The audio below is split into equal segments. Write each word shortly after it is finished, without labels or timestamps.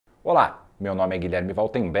Olá, meu nome é Guilherme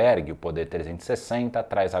Waltenberg. O Poder 360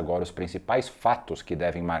 traz agora os principais fatos que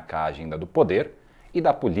devem marcar a agenda do poder e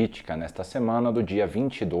da política nesta semana do dia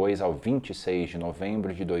 22 ao 26 de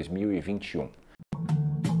novembro de 2021.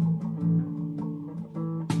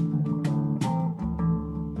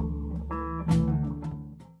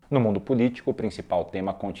 No mundo político, o principal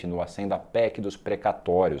tema continua sendo a PEC dos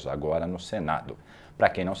precatórios, agora no Senado. Para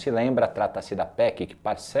quem não se lembra, trata-se da PEC que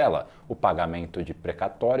parcela o pagamento de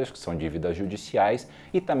precatórios, que são dívidas judiciais,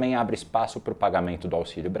 e também abre espaço para o pagamento do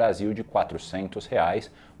Auxílio Brasil de R$ 400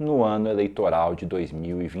 no ano eleitoral de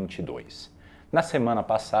 2022. Na semana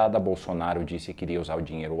passada, Bolsonaro disse que iria usar o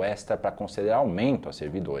dinheiro extra para conceder aumento a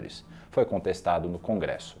servidores. Foi contestado no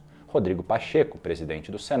Congresso. Rodrigo Pacheco,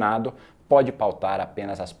 presidente do Senado, pode pautar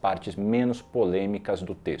apenas as partes menos polêmicas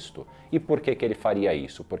do texto. E por que ele faria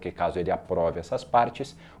isso? Porque caso ele aprove essas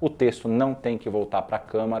partes, o texto não tem que voltar para a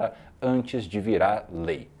Câmara antes de virar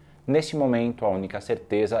lei. Nesse momento, a única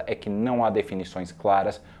certeza é que não há definições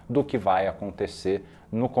claras do que vai acontecer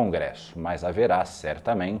no Congresso, mas haverá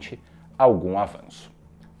certamente algum avanço.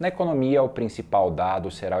 Na economia, o principal dado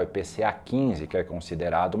será o IPCA-15, que é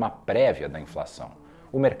considerado uma prévia da inflação.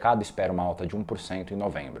 O mercado espera uma alta de 1% em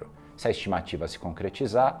novembro. Se a estimativa se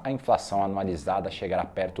concretizar, a inflação anualizada chegará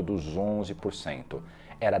perto dos 11%.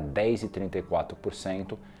 Era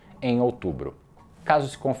 10,34% em outubro. Caso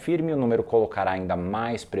se confirme, o número colocará ainda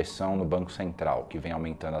mais pressão no Banco Central, que vem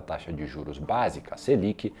aumentando a taxa de juros básica,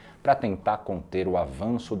 Selic, para tentar conter o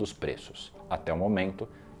avanço dos preços. Até o momento,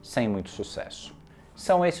 sem muito sucesso.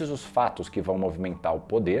 São esses os fatos que vão movimentar o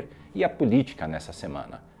poder e a política nessa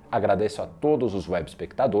semana. Agradeço a todos os web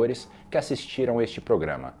espectadores que assistiram este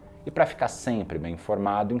programa. E para ficar sempre bem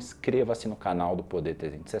informado, inscreva-se no canal do Poder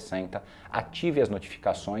 360, ative as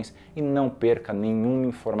notificações e não perca nenhuma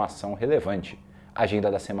informação relevante. A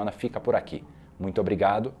Agenda da Semana fica por aqui. Muito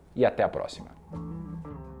obrigado e até a próxima.